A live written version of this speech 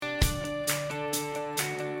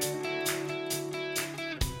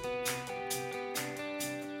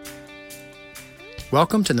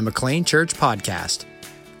Welcome to the McLean Church Podcast,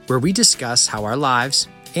 where we discuss how our lives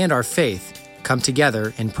and our faith come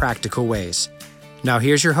together in practical ways. Now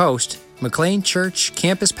here's your host, McLean Church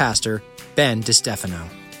Campus Pastor, Ben DiStefano.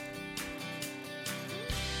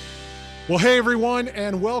 Well, hey everyone,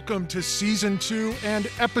 and welcome to Season 2 and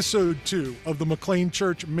Episode 2 of the McLean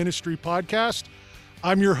Church Ministry Podcast.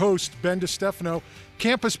 I'm your host, Ben DiStefano,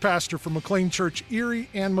 Campus Pastor for McLean Church Erie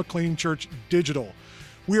and McLean Church Digital.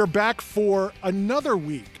 We are back for another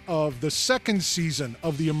week of the second season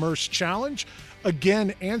of the Immerse Challenge,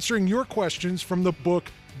 again answering your questions from the book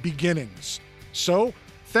Beginnings. So,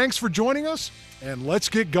 thanks for joining us, and let's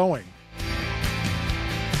get going.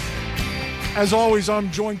 As always,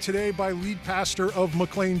 I'm joined today by lead pastor of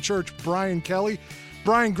McLean Church, Brian Kelly.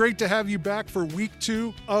 Brian, great to have you back for week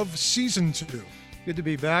 2 of season 2. Good to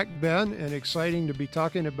be back, Ben, and exciting to be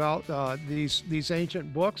talking about these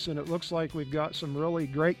ancient books. And it looks like we've got some really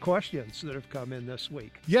great questions that have come in this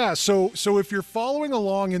week. Yeah, so if you're following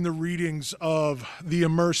along in the readings of the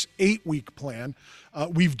Immerse 8-week plan,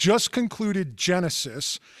 we've just concluded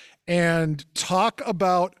Genesis and talk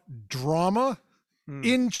about drama,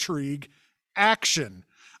 intrigue, action.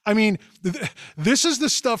 I mean, this is the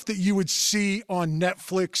stuff that you would see on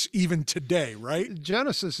Netflix even today, right?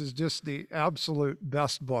 Genesis is just the absolute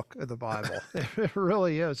best book of the Bible. It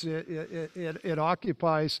really is. It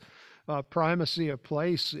occupies primacy of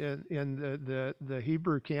place in the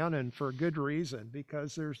Hebrew canon for good reason,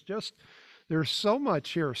 because there's so much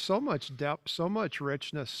here, so much depth, so much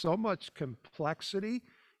richness, so much complexity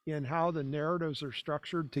in how the narratives are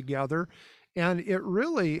structured together. And it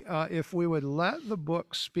really, if we would let the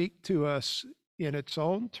book speak to us in its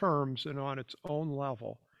own terms and on its own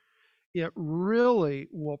level, it really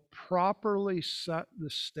will properly set the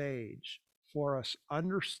stage for us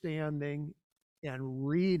understanding and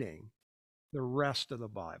reading the rest of the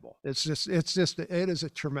Bible. It is a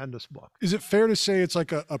tremendous book. Is it fair to say it's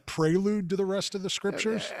like a prelude to the rest of the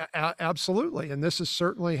scriptures? Absolutely. And this is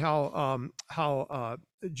certainly how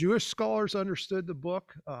Jewish scholars understood the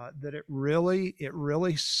book, that it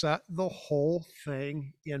really set the whole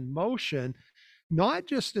thing in motion, not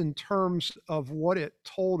just in terms of what it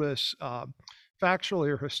told us factually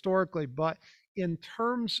or historically, but in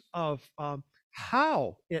terms of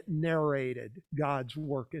how it narrated God's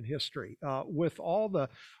work in history, with all the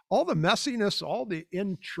messiness, all the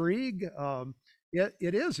intrigue.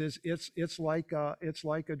 It's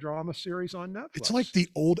like a drama series on Netflix. It's like the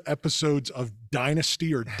old episodes of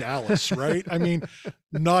Dynasty or Dallas, right? I mean,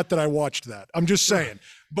 not that I watched that. I'm just saying.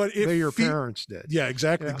 But your parents did. Yeah,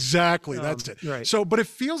 exactly. Yeah. Exactly. That's it. Right. So, but it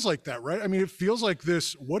feels like that, right? I mean, it feels like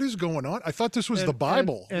this. What is going on? I thought this was the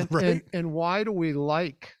Bible, right? And why do we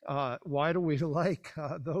like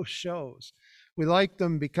those shows? We like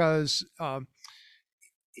them because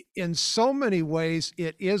in so many ways,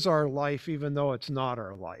 it is our life, even though it's not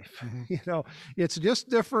our life. Mm-hmm. It's just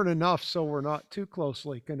different enough so we're not too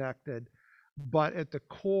closely connected. But at the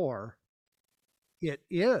core, it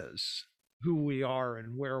is who we are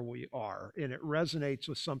and where we are. And it resonates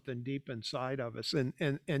with something deep inside of us.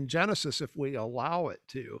 And Genesis, if we allow it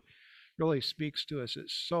to, really speaks to us at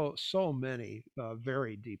so many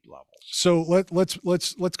very deep levels. So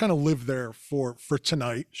let's kind of live there for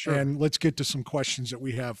tonight. Sure. And let's get to some questions that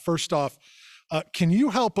we have. First off, can you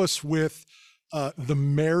help us with the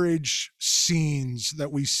marriage scenes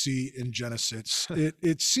that we see in Genesis?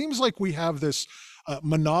 It seems like we have this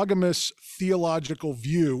monogamous theological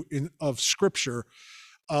view of Scripture,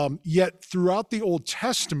 yet throughout the Old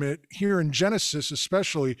Testament, here in Genesis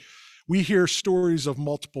especially, we hear stories of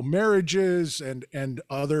multiple marriages and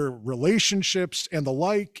other relationships and the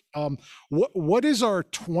like. What is our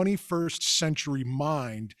 21st century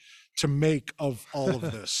mind to make of all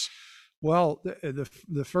of this? Well,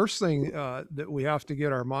 the first thing that we have to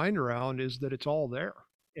get our mind around is that it's all there,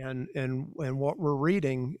 and what we're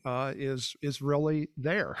reading is really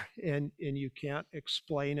there, and you can't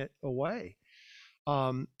explain it away.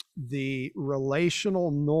 The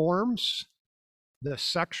relational norms, the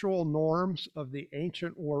sexual norms of the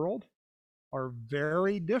ancient world are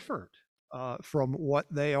very different from what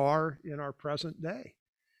they are in our present day.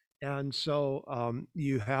 And so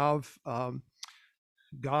you have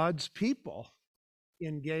God's people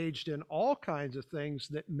engaged in all kinds of things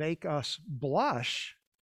that make us blush,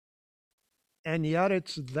 and yet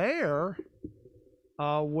it's there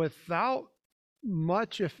without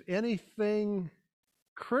much, if anything,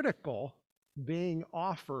 critical being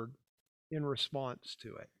offered in response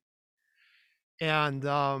to it. And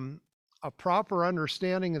a proper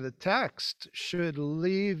understanding of the text should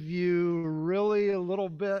leave you really a little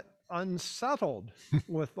bit unsettled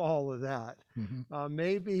with all of that.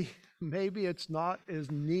 Maybe it's not as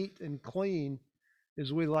neat and clean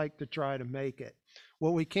as we like to try to make it.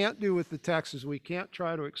 What we can't do with the text is we can't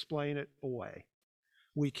try to explain it away.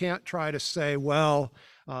 We can't try to say, well,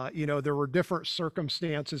 there were different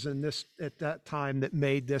circumstances in this at that time that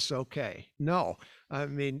made this okay. No, I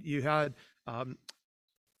mean, you had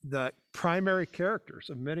the primary characters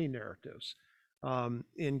of many narratives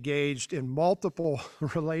engaged in multiple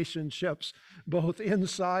relationships, both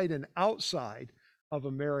inside and outside of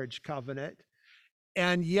a marriage covenant.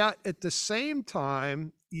 And yet at the same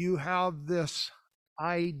time, you have this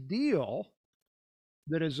ideal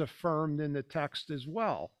that is affirmed in the text as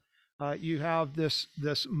well. You have this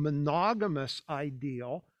monogamous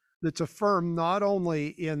ideal that's affirmed not only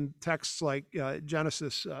in texts like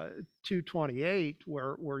Genesis 2:28,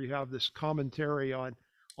 where you have this commentary on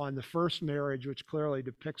the first marriage, which clearly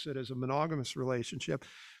depicts it as a monogamous relationship,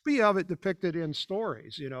 but you have it depicted in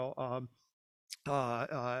stories.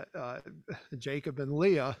 Jacob and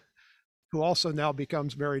Leah, who also now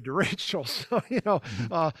becomes married to Rachel. So,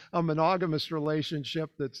 a monogamous relationship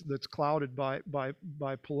that's clouded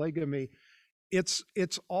by polygamy. It's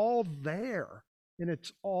all there, and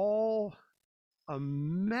it's all a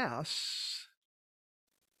mess,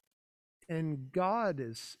 and God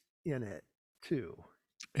is in it too.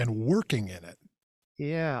 And working in it.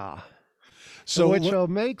 Yeah. So which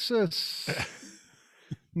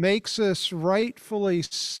makes us rightfully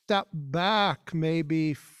step back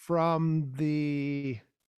maybe from the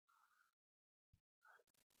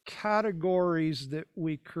categories that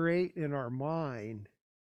we create in our mind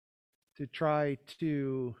to try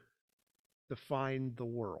to define the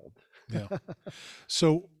world. Yeah.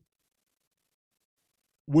 So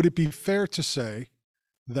would it be fair to say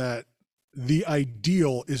that the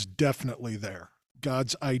ideal is definitely there?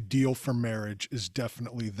 God's ideal for marriage is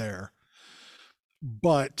definitely there.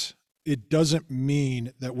 But it doesn't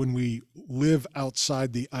mean that when we live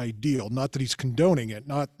outside the ideal, not that he's condoning it,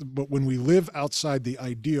 but when we live outside the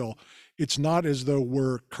ideal, it's not as though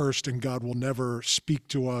we're cursed and God will never speak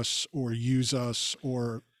to us or use us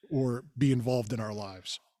or be involved in our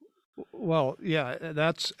lives. Well, yeah,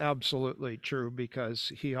 that's absolutely true,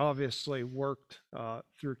 because he obviously worked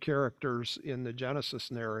through characters in the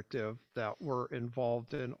Genesis narrative that were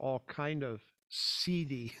involved in all kind of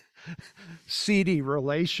seedy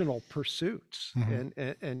relational pursuits,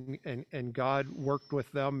 and God worked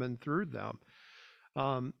with them and through them.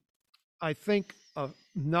 I think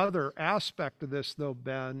another aspect of this, though,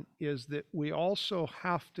 Ben, is that we also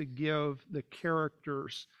have to give the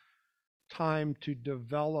characters time to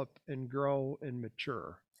develop and grow and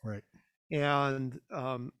mature. Right. And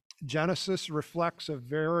Genesis reflects a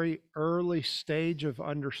very early stage of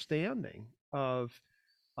understanding of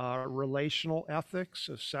relational ethics,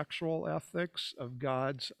 of sexual ethics, of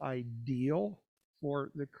God's ideal for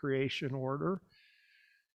the creation order.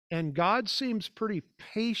 And God seems pretty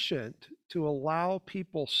patient to allow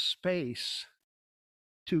people space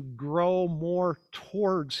to grow more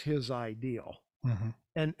towards his ideal.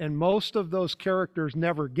 And most of those characters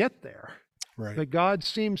never get there. Right. But God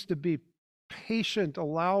seems to be patient,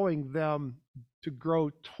 allowing them to grow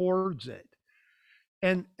towards it.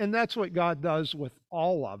 And that's what God does with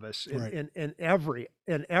all of us in every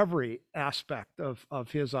aspect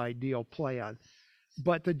of his ideal plan.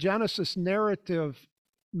 But the Genesis narrative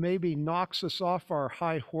maybe knocks us off our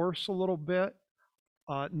high horse a little bit,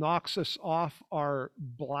 knocks us off our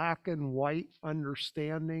black and white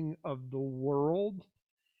understanding of the world,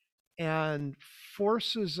 and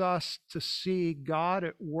forces us to see God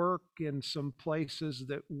at work in some places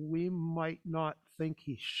that we might not think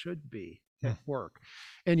he should be at work.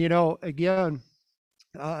 And again,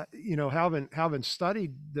 having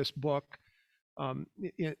studied this book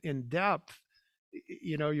in depth,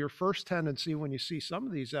 your first tendency when you see some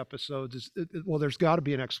of these episodes is, well, there's got to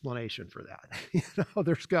be an explanation for that.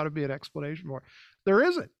 There's got to be an explanation for it. There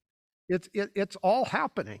isn't. It's all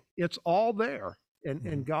happening. It's all there,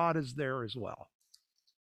 and God is there as well.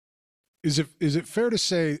 Is it fair to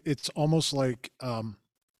say it's almost like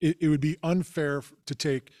it would be unfair to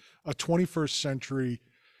take a 21st century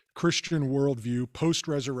Christian worldview,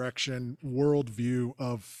 post-resurrection worldview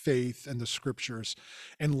of faith and the scriptures,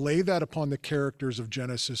 and lay that upon the characters of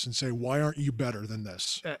Genesis and say, why aren't you better than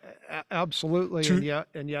this? Absolutely.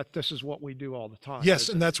 And yet this is what we do all the time. Yes.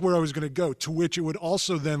 And that's where I was going to go, to which it would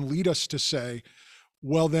also then lead us to say,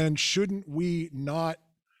 well, then shouldn't we not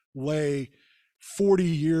lay 40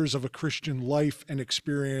 years of a Christian life and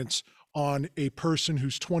experience on a person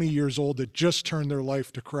who's 20 years old that just turned their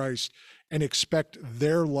life to Christ and expect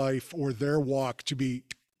their life or their walk to be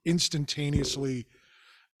instantaneously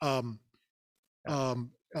um,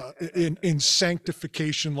 in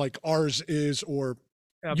sanctification like ours is, or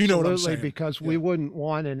Absolutely, you know what I'm saying? because we wouldn't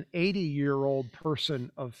want an 80-year-old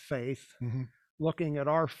person of faith looking at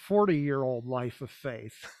our 40-year-old life of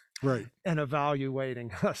faith, right, and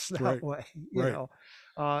evaluating us that right, way.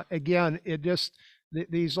 right. Again, it just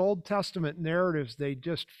these Old Testament narratives, they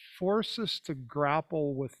just force us to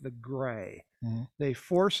grapple with the gray. They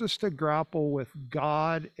force us to grapple with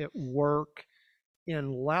God at work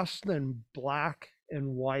in less than black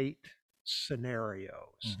and white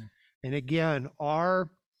scenarios. And again, our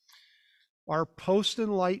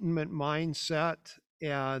post-enlightenment mindset,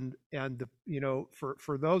 and the,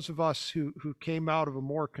 for those of us who came out of a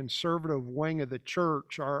more conservative wing of the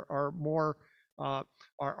church, our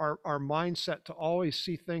mindset to always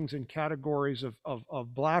see things in categories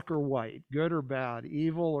of black or white, good or bad,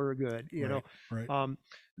 evil or good,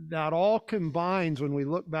 that all combines, when we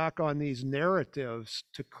look back on these narratives,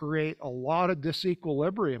 to create a lot of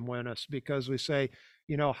disequilibrium in us, because we say,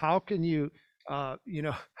 how can you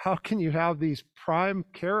have these prime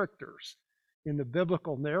characters in the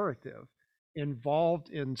biblical narrative involved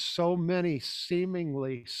in so many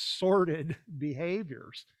seemingly sordid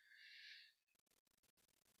behaviors?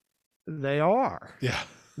 They are. Yeah.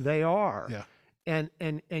 They are. Yeah.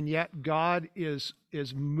 And yet God is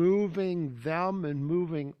moving them and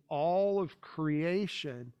moving all of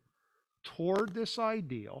creation toward this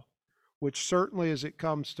ideal, which certainly, as it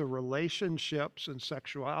comes to relationships and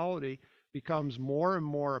sexuality, becomes more and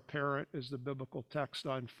more apparent as the biblical text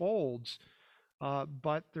unfolds.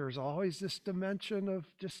 But there's always this dimension of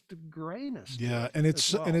just the grayness. Yeah, and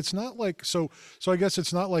it's not like so I guess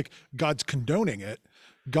it's not like God's condoning it.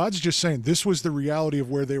 God's just saying this was the reality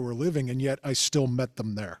of where they were living, and yet I still met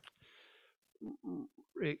them there.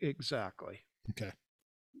 Exactly. Okay.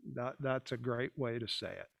 That's a great way to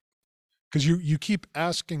say it. Because you keep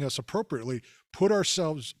asking us appropriately, put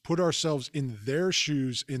ourselves in their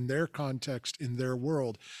shoes, in their context, in their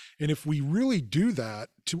world. And if we really do that,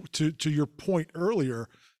 to your point earlier,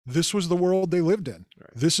 this was the world they lived in.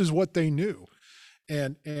 Right. This is what they knew.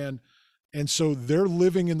 And so they're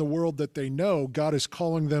living in the world that they know. God is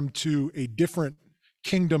calling them to a different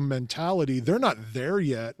kingdom mentality. They're not there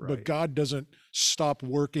yet, right, but God doesn't stop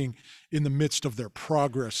working in the midst of their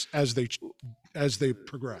progress as they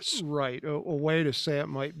progress. Right. A way to say it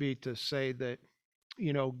might be to say that,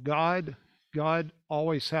 God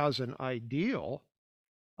always has an ideal.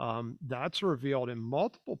 That's revealed in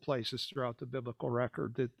multiple places throughout the biblical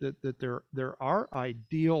record, that there are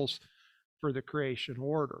ideals for the creation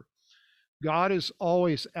order. God is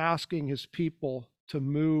always asking his people to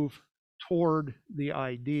move toward the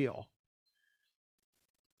ideal.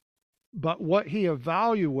 But what he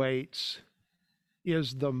evaluates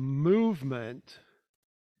is the movement,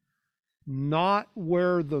 not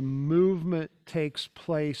where the movement takes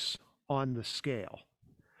place on the scale.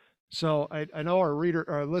 So I know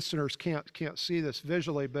our listeners can't see this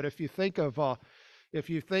visually, but if you think of a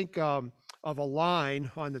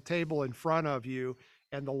line on the table in front of you,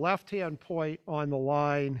 and the left-hand point on the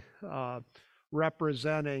line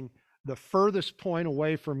representing the furthest point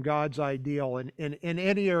away from God's ideal in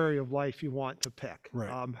any area of life you want to pick,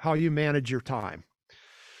 right, how you manage your time.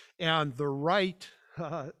 And the right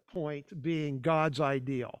point being God's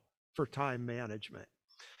ideal for time management.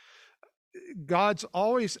 God's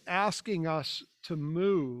always asking us to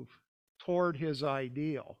move toward his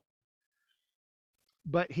ideal,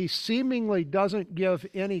 but he seemingly doesn't give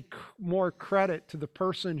any more credit to the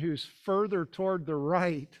person who's further toward the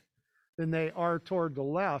right than they are toward the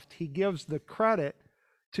left. He gives the credit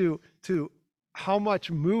to how much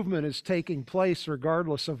movement is taking place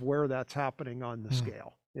regardless of where that's happening on the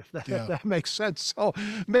scale. If that makes sense. So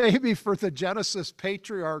maybe for the Genesis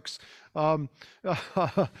patriarchs, the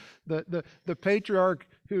patriarch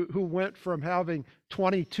who went from having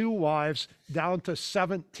 22 wives down to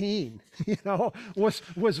 17, was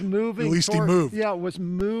moving. At least he moved. Yeah, was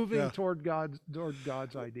moving toward God's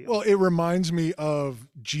ideal. Well, it reminds me of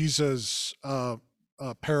Jesus'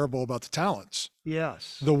 parable about the talents.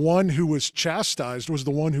 Yes. The one who was chastised was the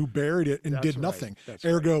one who buried it and did nothing. That's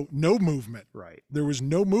Ergo, right. no movement. Right. There was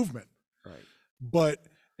no movement. Right. But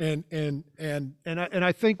and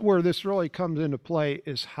I think where this really comes into play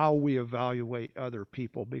is how we evaluate other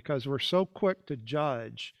people, because we're so quick to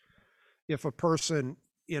judge if a person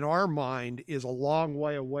in our mind is a long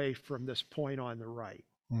way away from this point on the right,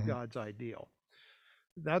 God's ideal.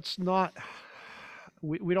 That's not.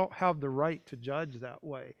 We don't have the right to judge that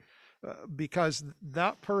way, because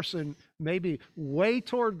that person may be way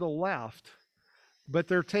toward the left, but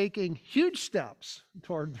they're taking huge steps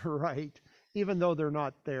toward the right even though they're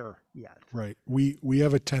not there yet. Right. We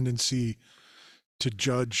have a tendency to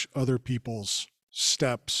judge other people's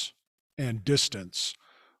steps and distance,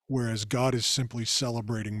 whereas God is simply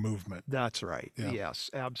celebrating movement. That's right. Yeah. Yes,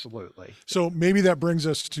 absolutely. So maybe that brings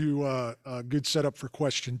us to a good setup for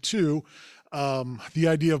question 2, the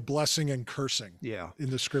idea of blessing and cursing in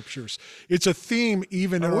the scriptures. It's a theme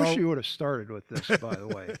even in I wish you would have started with this, by the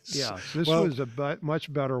way. Yeah, this was a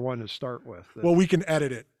much better one to start with. Well, we can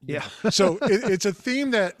edit it. Yeah. So it's a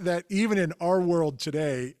theme that even in our world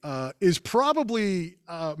today is probably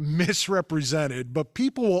misrepresented, but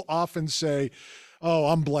people will often say, oh,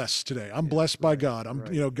 I'm blessed today. I'm blessed by God.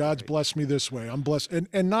 God's blessed me this way. I'm blessed.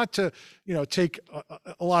 And not to, take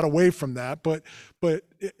a lot away from that, but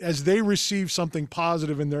as they receive something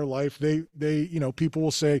positive in their life, they people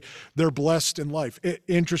will say they're blessed in life.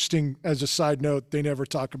 Interesting, as a side note, they never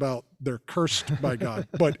talk about they're cursed by God.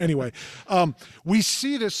 But anyway, we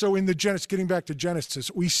see this. So in the Genesis, getting back to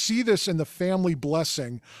Genesis, we see this in the family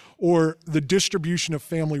blessing or the distribution of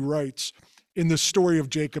family rights in the story of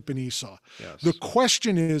Jacob and Esau. Yes. The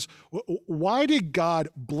question is, why did God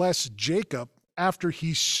bless Jacob after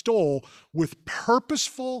he stole with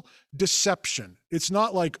purposeful deception? It's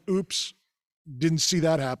not like, oops, didn't see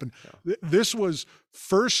that happen. Yeah. This was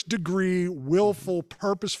first degree, willful,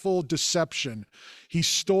 purposeful deception. He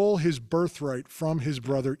stole his birthright from his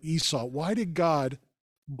brother Esau. Why did God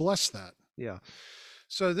bless that? Yeah.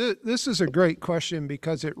 So this is a great question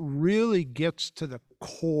because it really gets to the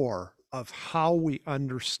core of how we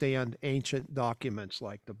understand ancient documents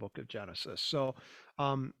like the book of Genesis. So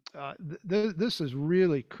this is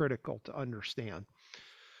really critical to understand.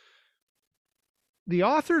 The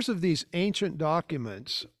authors of these ancient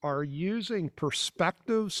documents are using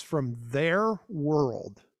perspectives from their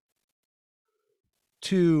world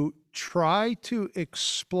to try to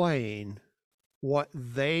explain what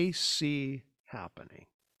they see happening.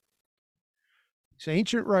 These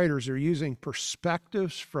ancient writers are using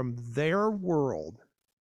perspectives from their world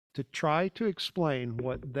to try to explain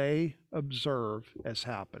what they observe as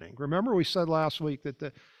happening. Remember, we said last week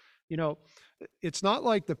that it's not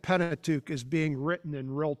like the Pentateuch is being written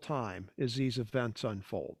in real time as these events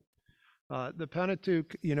unfold. The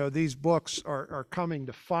Pentateuch, these books are coming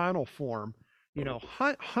to final form,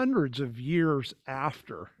 hundreds of years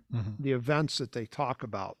after the events that they talk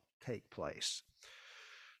about take place.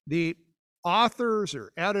 The authors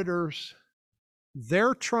or editors,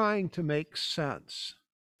 they're trying to make sense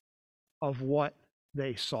of what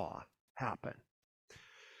they saw happen.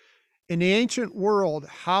 In the ancient world,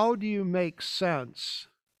 how do you make sense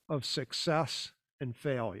of success and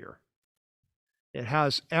failure? It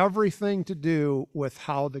has everything to do with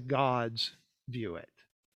how the gods view it.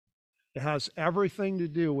 It has everything to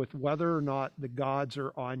do with whether or not the gods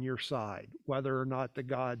are on your side, whether or not the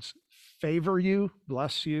gods favor you,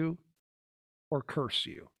 bless you, or curse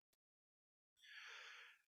you.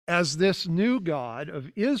 As this new God of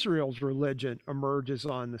Israel's religion emerges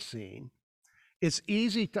on the scene, it's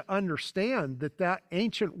easy to understand that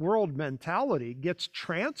ancient world mentality gets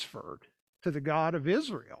transferred to the God of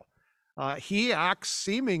Israel. He acts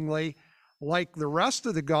seemingly like the rest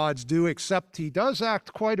of the gods do, except he does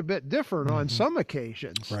act quite a bit different on some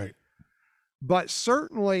occasions. Right. But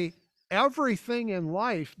certainly everything in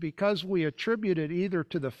life, because we attribute it either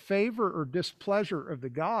to the favor or displeasure of the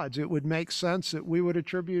gods, it would make sense that we would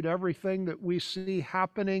attribute everything that we see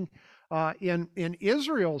happening in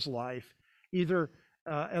Israel's life either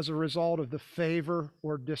as a result of the favor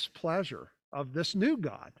or displeasure of this new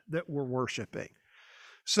God that we're worshiping.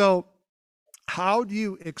 So how do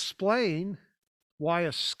you explain why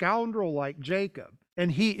a scoundrel like Jacob,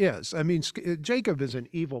 and he is, Jacob is an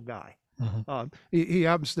evil guy. He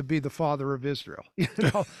happens to be the father of Israel,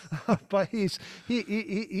 but he's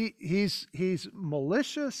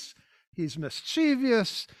malicious, he's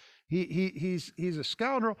mischievous, he's a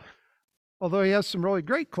scoundrel. Although he has some really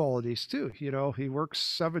great qualities too. He works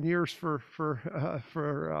 7 years for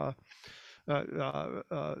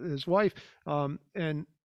his wife. And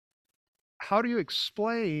how do you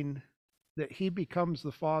explain that he becomes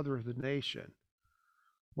the father of the nation?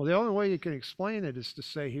 Well, the only way you can explain it is to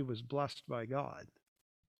say he was blessed by God.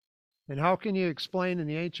 And how can you explain in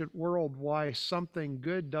the ancient world why something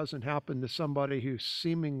good doesn't happen to somebody who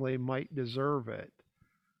seemingly might deserve it?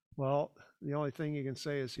 Well, the only thing you can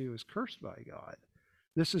say is he was cursed by God.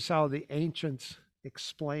 This is how the ancients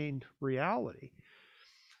explained reality.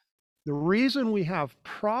 The reason we have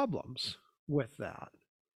problems with that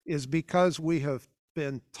is because we have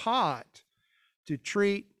been taught to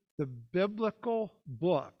treat the biblical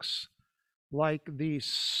books like these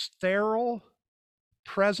sterile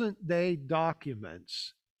present-day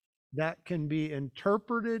documents that can be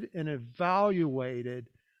interpreted and evaluated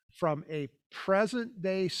from a present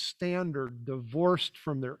day standard divorced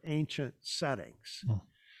from their ancient settings.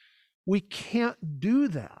 We can't do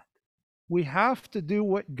that. We have to do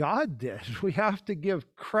what God did. We have to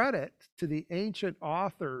give credit to the ancient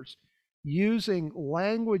authors using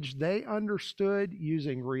language they understood,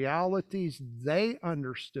 using realities they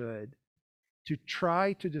understood to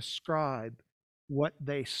try to describe what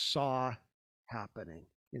they saw happening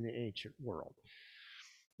in the ancient world.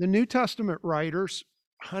 The New Testament writers,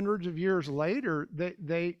 hundreds of years later,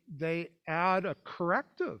 they add a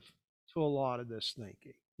corrective to a lot of this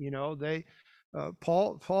thinking.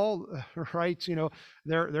 Paul writes,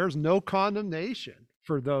 there's no condemnation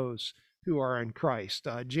for those who are in Christ.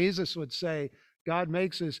 Jesus would say, God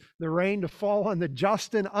makes the rain to fall on the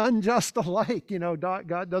just and unjust alike.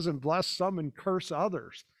 God doesn't bless some and curse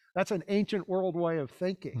others. That's an ancient world way of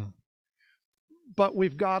thinking. But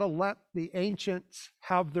we've got to let the ancients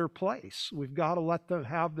have their place. We've got to let them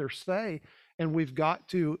have their say, and we've got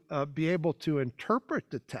to be able to interpret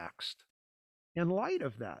the text in light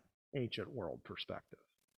of that ancient world perspective.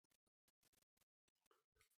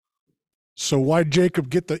 So why Jacob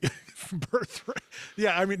get the birthright?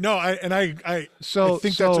 Yeah, I mean, no, I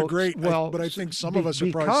think that's a great. But I think some of us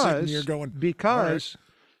are probably sitting here going, because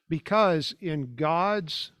in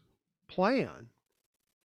God's plan,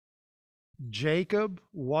 Jacob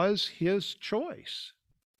was his choice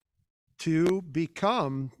to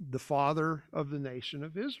become the father of the nation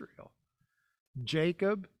of Israel.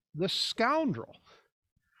 Jacob, the scoundrel,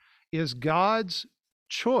 is God's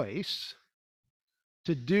choice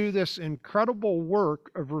to do this incredible work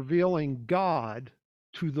of revealing God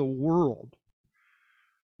to the world.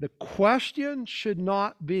 The question should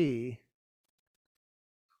not be,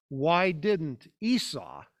 why didn't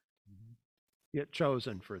Esau get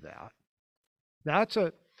chosen for that? That's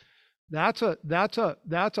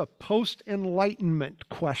a post-enlightenment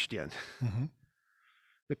question. Mm-hmm.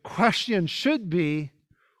 The question should be,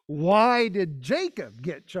 why did Jacob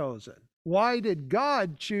get chosen? Why did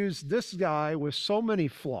God choose this guy with so many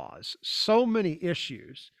flaws, so many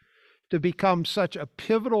issues, to become such a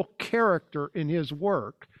pivotal character in his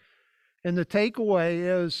work? And the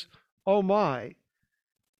takeaway is, oh my,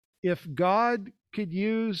 if God could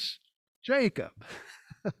use Jacob,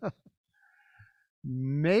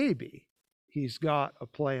 maybe he's got a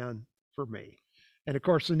plan for me. And of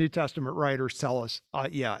course, the New Testament writers tell us,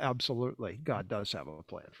 yeah, absolutely, God does have a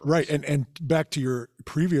plan for us. Right, and back to your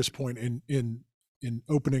previous point in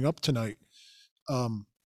opening up tonight,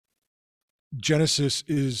 Genesis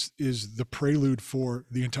is the prelude for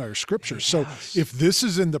the entire Scripture. Yes. So if this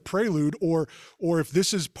is in the prelude, or if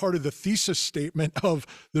this is part of the thesis statement of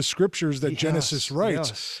the Scriptures that Genesis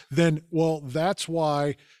writes, then that's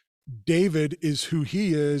why David is who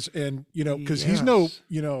he is, and because he's no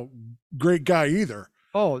great guy either.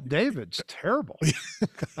 Oh, David's terrible.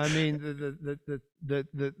 I mean,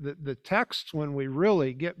 the texts, when we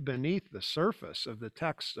really get beneath the surface of the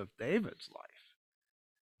text of David's life,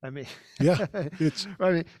 I mean, yeah, it's.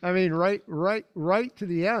 I mean, right to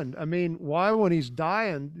the end. I mean, why, when he's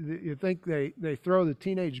dying, you think they throw the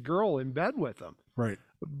teenage girl in bed with him? Right.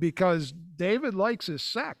 Because David likes his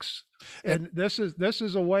sex, and this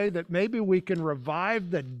is a way that maybe we can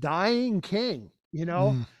revive the dying king.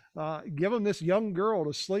 Give him this young girl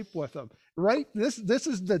to sleep with him. Right. This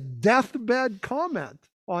is the deathbed comment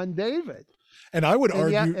on David. And I would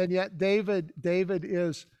argue, and yet David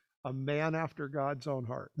is a man after God's own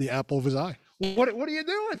heart. The apple of his eye. What do you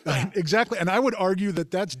do with that? Exactly. And I would argue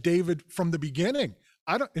that that's David from the beginning.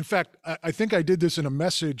 In fact, I think I did this in a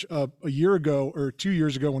message a year ago or 2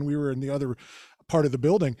 years ago when we were in the other part of the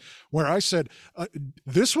building, where I said,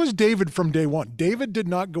 this was David from day one. David did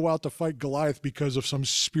not go out to fight Goliath because of some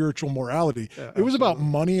spiritual morality. Yeah, it was about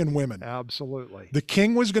money and women. Absolutely. The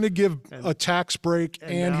king was going to give a tax break,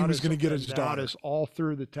 and he was going to get his daughter. That is all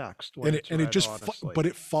through the text. But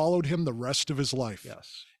it followed him the rest of his life.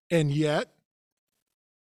 Yes. And yet,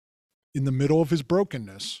 in the middle of his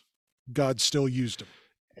brokenness, God still used him.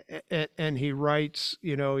 And he writes,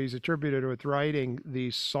 he's attributed with writing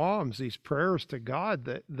these psalms, these prayers to God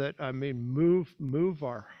that I mean, move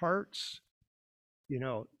our hearts,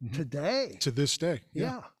 today. To this day.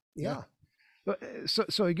 Yeah.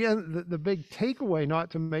 So again, the big takeaway,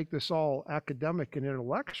 not to make this all academic and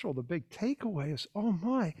intellectual, the big takeaway is, oh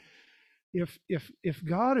my, if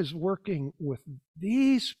God is working with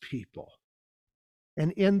these people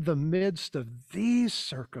and in the midst of these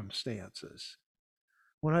circumstances,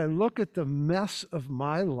 when I look at the mess of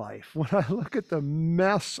my life, when I look at the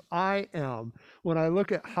mess I am, when I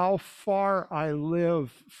look at how far I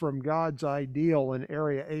live from God's ideal in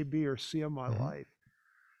area A, B, or C of my life,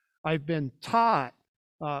 I've been taught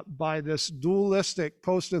by this dualistic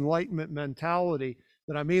post-enlightenment mentality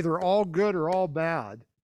that I'm either all good or all bad.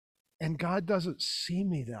 And God doesn't see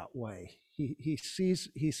me that way. He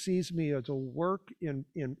sees me as a work in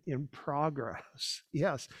progress.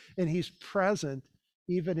 Yes. And he's present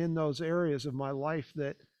even in those areas of my life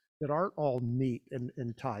that aren't all neat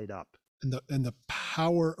and tied up. And the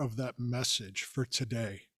power of that message for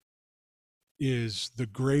today is the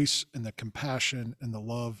grace and the compassion and the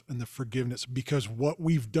love and the forgiveness, because what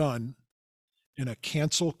we've done in a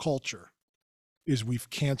cancel culture is we've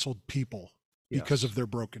canceled people because of their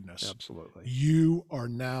brokenness. Absolutely. You are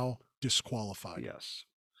now disqualified. Yes.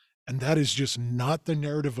 And that is just not the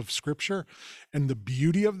narrative of Scripture. And the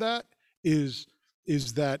beauty of that is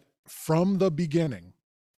that from the beginning,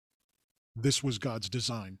 this was God's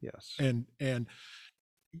design. Yes. And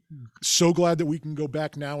so glad that we can go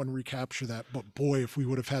back now and recapture that. But boy, if we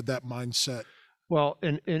would have had that mindset. Well,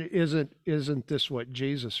 and isn't this what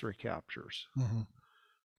Jesus recaptures? Mm-hmm.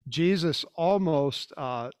 Jesus almost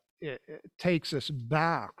it takes us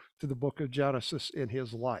back to the book of Genesis in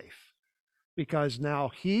his life, because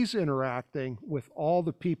now he's interacting with all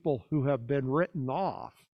the people who have been written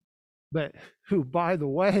off, but who, by the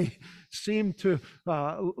way, seem to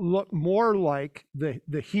look more like the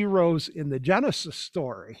heroes in the Genesis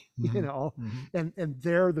story, you know, and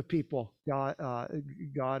they're the people God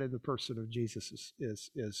in the person of Jesus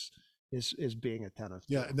is being attentive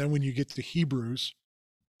to. Yeah, and then when you get to Hebrews,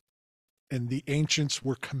 and the ancients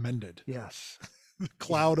were commended. Yes. The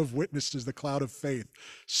cloud of witnesses, the cloud of faith,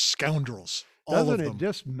 scoundrels, all Doesn't of them. it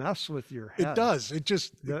just mess with your head? It does. It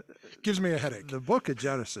just gives me a headache. The book of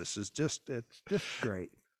Genesis is it's just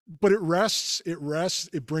great. But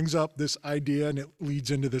it brings up this idea, and it leads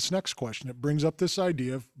into this next question. It brings up this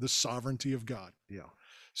idea of the sovereignty of God. Yeah.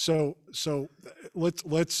 So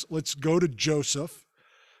let's go to Joseph,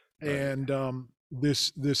 and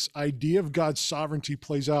this idea of God's sovereignty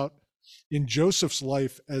plays out in Joseph's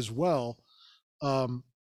life as well.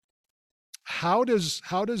 How does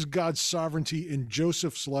God's sovereignty in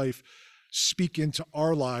Joseph's life speak into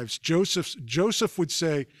our lives? Joseph would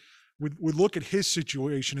say, would look at his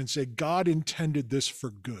situation and say, God intended this for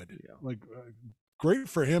good. Yeah. Great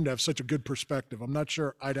for him to have such a good perspective. I'm not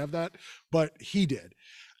sure I'd have that, but he did.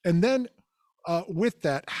 And then with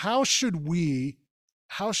that, how should we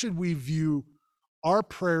view our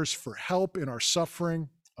prayers for help in our suffering,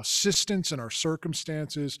 assistance in our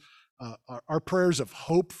circumstances, our prayers of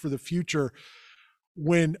hope for the future,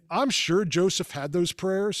 when I'm sure Joseph had those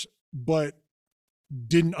prayers, but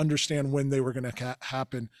didn't understand when they were going to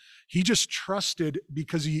happen. He just trusted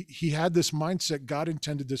because he had this mindset, God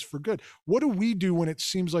intended this for good. What do we do when it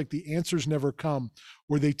seems like the answers never come,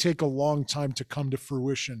 or they take a long time to come to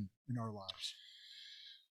fruition in our lives?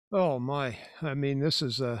 Oh my, I mean, this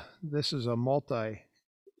is a multi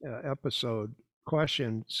episode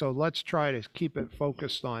question. So let's try to keep it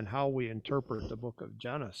focused on how we interpret the book of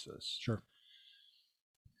Genesis. Sure.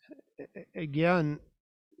 Again,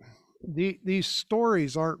 these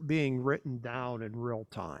stories aren't being written down in real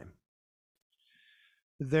time.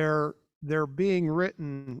 They're being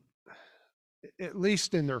written, at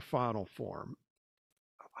least in their final form,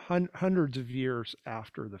 hundreds of years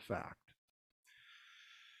after the fact.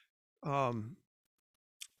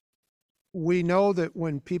 We know that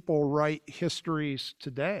when people write histories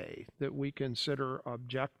today that we consider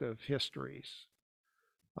objective histories,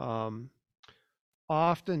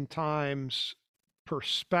 oftentimes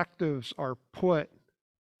perspectives are put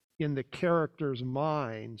in the characters'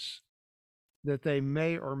 minds that they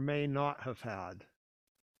may or may not have had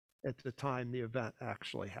at the time the event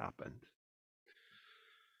actually happened.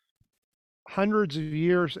 Hundreds of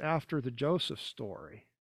years after the Joseph story,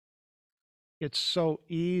 it's so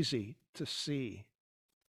easy to see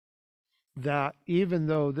that even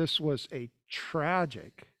though this was a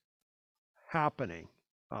tragic happening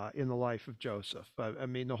in the life of Joseph, I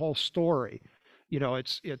mean, the whole story, you know,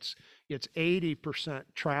 it's 80%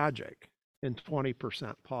 tragic and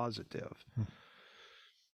 20% positive.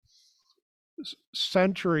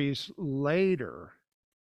 Centuries later,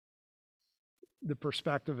 the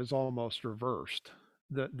perspective is almost reversed.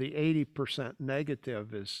 The 80%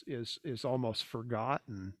 negative is almost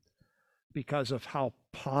forgotten because of how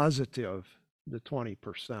positive the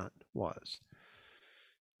 20% was.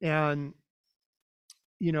 And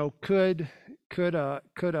you know, could a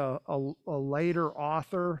later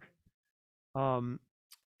author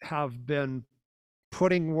have been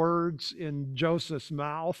putting words in Joseph's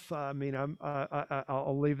mouth. I mean,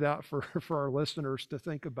 I'll leave that for our listeners to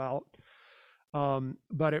think about.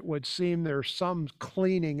 But it would seem there's some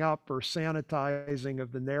cleaning up or sanitizing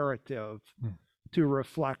of the narrative to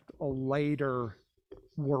reflect a later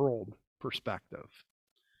world perspective.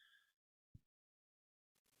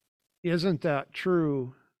 Isn't that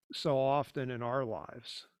true so often in our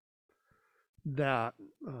lives? That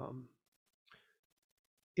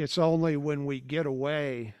it's only when we get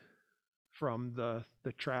away from the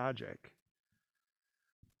tragic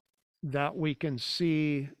that we can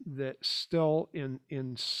see that still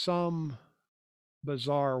in some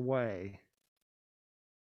bizarre way,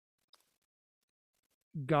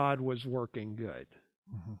 God was working good.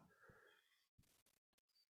 Mm-hmm.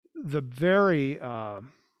 The very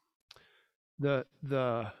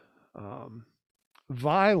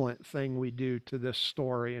violent thing we do to this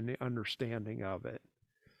story and the understanding of it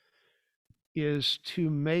is to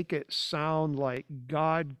make it sound like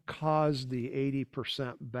God caused the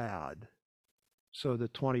 80% bad so the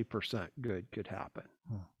 20% good could happen.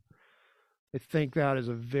 I think that is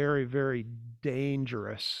a very, very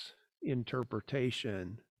dangerous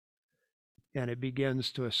interpretation, and it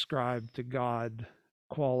begins to ascribe to God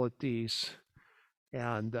qualities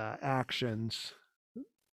and actions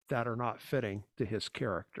that are not fitting to his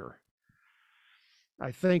character.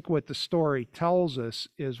 I think what the story tells us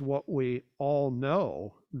is what we all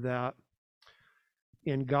know, that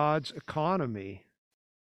in God's economy,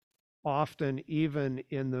 often even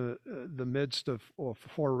in the midst of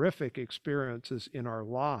horrific experiences in our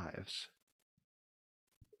lives,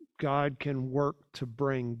 God can work to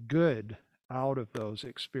bring good out of those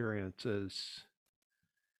experiences,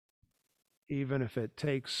 even if it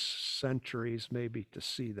takes centuries maybe to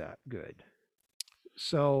see that good.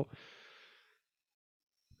 So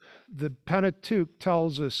the Pentateuch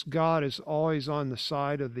tells us God is always on the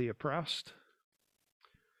side of the oppressed.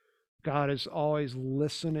 God is always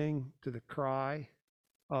listening to the cry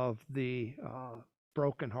of the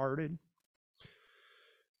brokenhearted.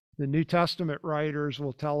 The New Testament writers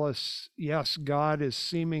will tell us, yes, God is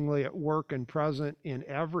seemingly at work and present in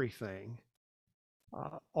everything,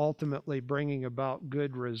 ultimately bringing about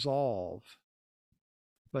good resolve.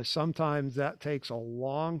 But sometimes that takes a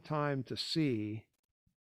long time to see,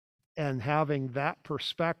 and having that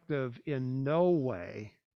perspective in no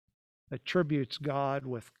way attributes God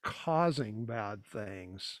with causing bad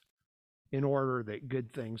things in order that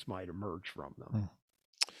good things might emerge from them.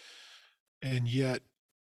 And yet,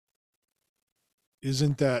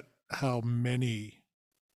 isn't that how many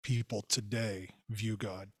people today view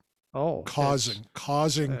God? Oh,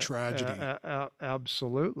 causing tragedy.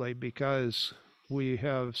 Absolutely, because we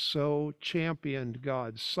have so championed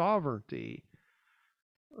God's sovereignty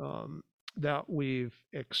that we've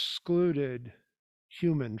excluded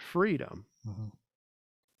human freedom. Mm-hmm.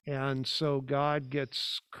 And so God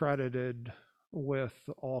gets credited with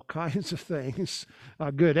all kinds of things,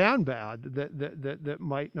 good and bad, that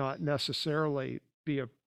might not necessarily be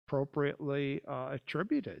appropriately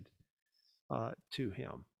attributed to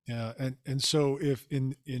him. Yeah, and so if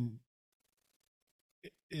in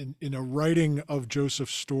a writing of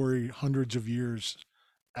Joseph's story hundreds of years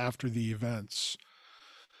after the events,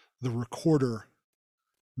 the recorder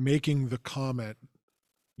making the comment,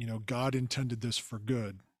 God intended this for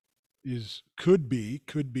good, could be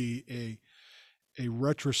a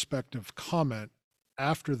retrospective comment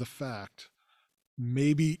after the fact,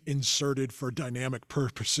 maybe inserted for dynamic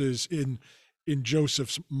purposes in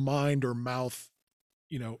Joseph's mind or mouth,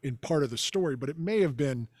 in part of the story, but it may have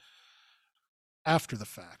been after the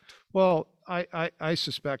fact. Well, I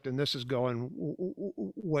suspect, and this is going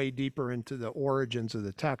way deeper into the origins of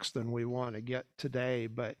the text than we want to get today,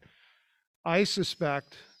 but I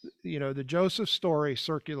suspect, the Joseph story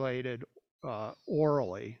circulated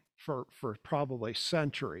orally for probably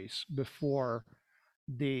centuries before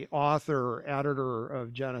the author or editor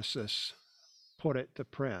of Genesis put it to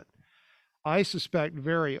print. I suspect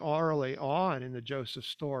very early on in the Joseph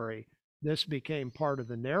story, this became part of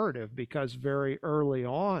the narrative because very early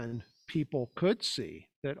on, people could see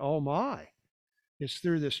that, oh my, it's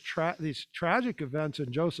through these tragic events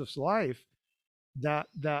in Joseph's life that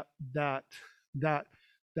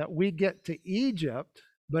we get to Egypt.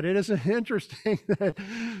 But it isn't interesting that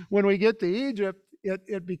when we get to Egypt,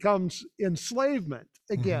 it becomes enslavement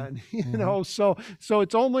again, mm-hmm. So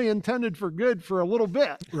it's only intended for good for a little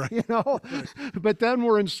bit, right. Right. But then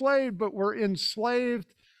we're enslaved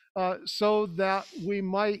so that we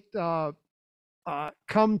might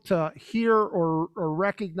come to hear or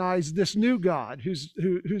recognize this new God who's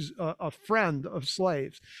a friend of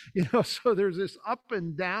slaves. So there's this up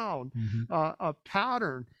and down a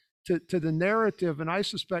pattern to the narrative. And I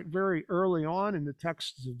suspect very early on in the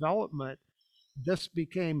text's development, this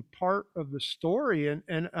became part of the story.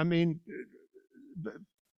 And I mean,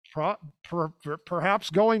 perhaps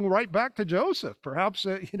going right back to Joseph, perhaps,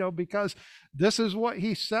 because this is what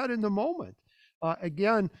he said in the moment.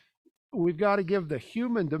 Again, we've got to give the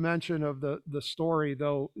human dimension of the story,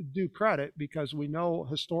 though, due credit, because we know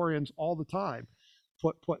historians all the time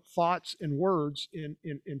put thoughts and words in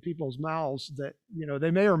people's mouths that,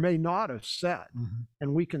 they may or may not have said.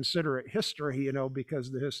 And we consider it history,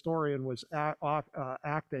 because the historian was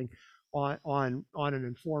acting on an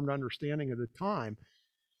informed understanding of the time.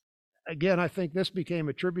 Again, I think this became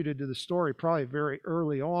attributed to the story probably very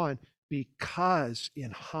early on, because in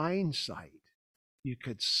hindsight, you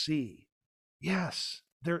could see, yes,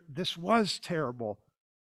 this was terrible,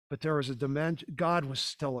 but there was a dimension. God was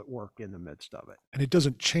still at work in the midst of it. And it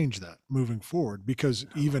doesn't change that moving forward, because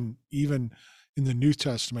even in the New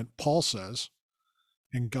Testament, Paul says,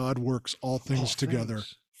 and God works all things together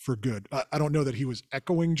for good. I don't know that he was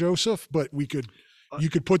echoing Joseph, but you could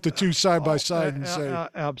put the two side by side and say.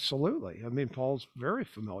 Absolutely. I mean, Paul's very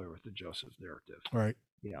familiar with the Joseph narrative. Right.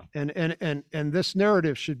 Yeah. And this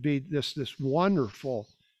narrative should be this wonderful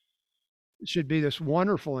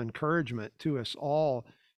encouragement to us all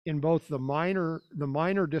in both the minor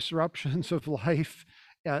disruptions of life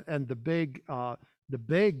and the big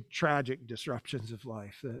tragic disruptions of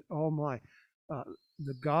life. That, oh my,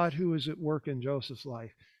 the God who is at work in Joseph's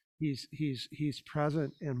life, he's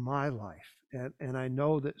present in my life. And I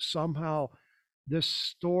know that somehow this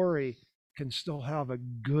story can still have a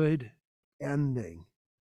good ending,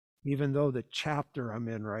 even though the chapter I'm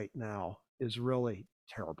in right now is really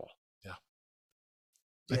terrible. Yeah.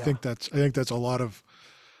 I think that's a lot of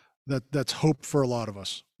that's hope for a lot of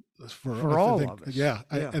us. For all of us. Yeah.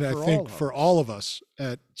 And I think for all of us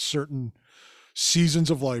at certain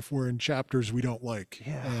seasons of life, we're in chapters we don't like.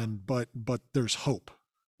 Yeah. But there's hope.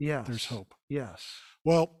 Yes. There's hope. Yes.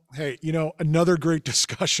 Well, hey, another great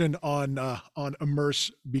discussion on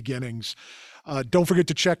Immerse Beginnings. Don't forget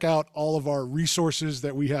to check out all of our resources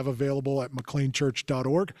that we have available at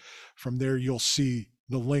mcleanchurch.org. From there, you'll see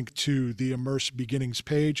the link to the Immerse Beginnings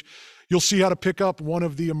page. You'll see how to pick up one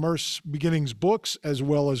of the Immerse Beginnings books, as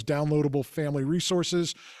well as downloadable family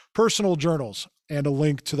resources, personal journals, and a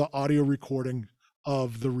link to the audio recording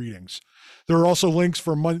of the readings. There are also links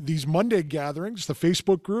for these Monday gatherings, the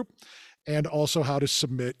Facebook group, and also how to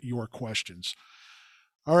submit your questions.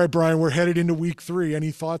 All right, Brian, we're headed into week 3.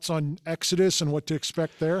 Any thoughts on Exodus and what to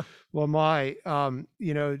expect there? Well,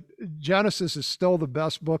 Genesis is still the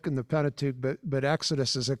best book in the Pentateuch, but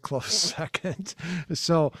Exodus is a close second.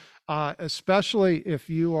 So, especially if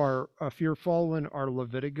you're following our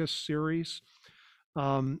Leviticus series,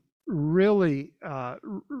 really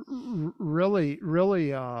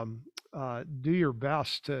do your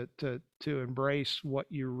best to embrace what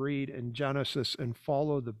you read in Genesis and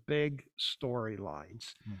follow the big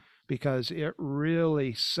storylines, because it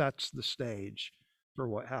really sets the stage for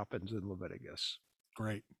what happens in Leviticus.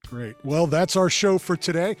 Great. Well, that's our show for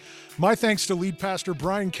today. My thanks to lead pastor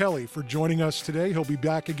Brian Kelly for joining us today. He'll be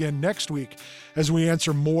back again next week as we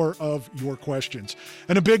answer more of your questions.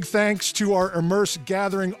 And a big thanks to our Immerse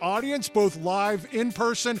Gathering audience, both live in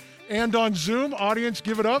person and on Zoom. Audience,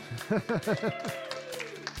 give it up.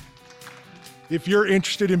 If you're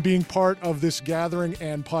interested in being part of this gathering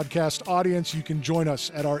and podcast audience, you can join us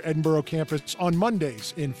at our Edinboro campus on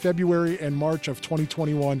Mondays in February and March of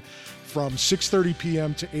 2021 from 6:30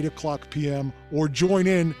 p.m. to 8 o'clock p.m. or join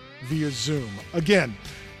in via Zoom. Again,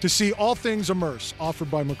 to see all things Immerse offered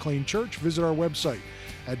by McLean Church, visit our website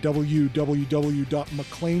at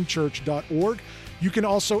www.mcleanchurch.org. You can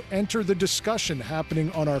also enter the discussion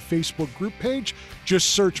happening on our Facebook group page.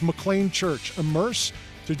 Just search McLean Church Immerse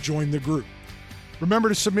to join the group. Remember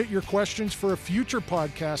to submit your questions for a future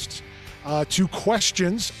podcast to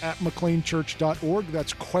questions@mcleanchurch.org.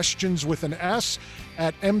 That's questions with an S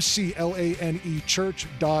at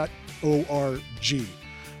mclanechurch.org.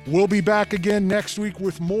 We'll be back again next week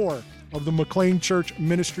with more of the McLean Church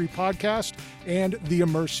Ministry Podcast and the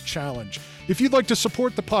Immerse Challenge. If you'd like to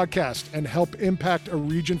support the podcast and help impact a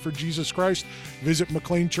region for Jesus Christ, visit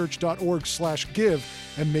mcleanchurch.org/give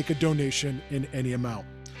and make a donation in any amount.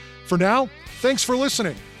 For now, thanks for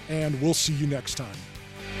listening, and we'll see you next time.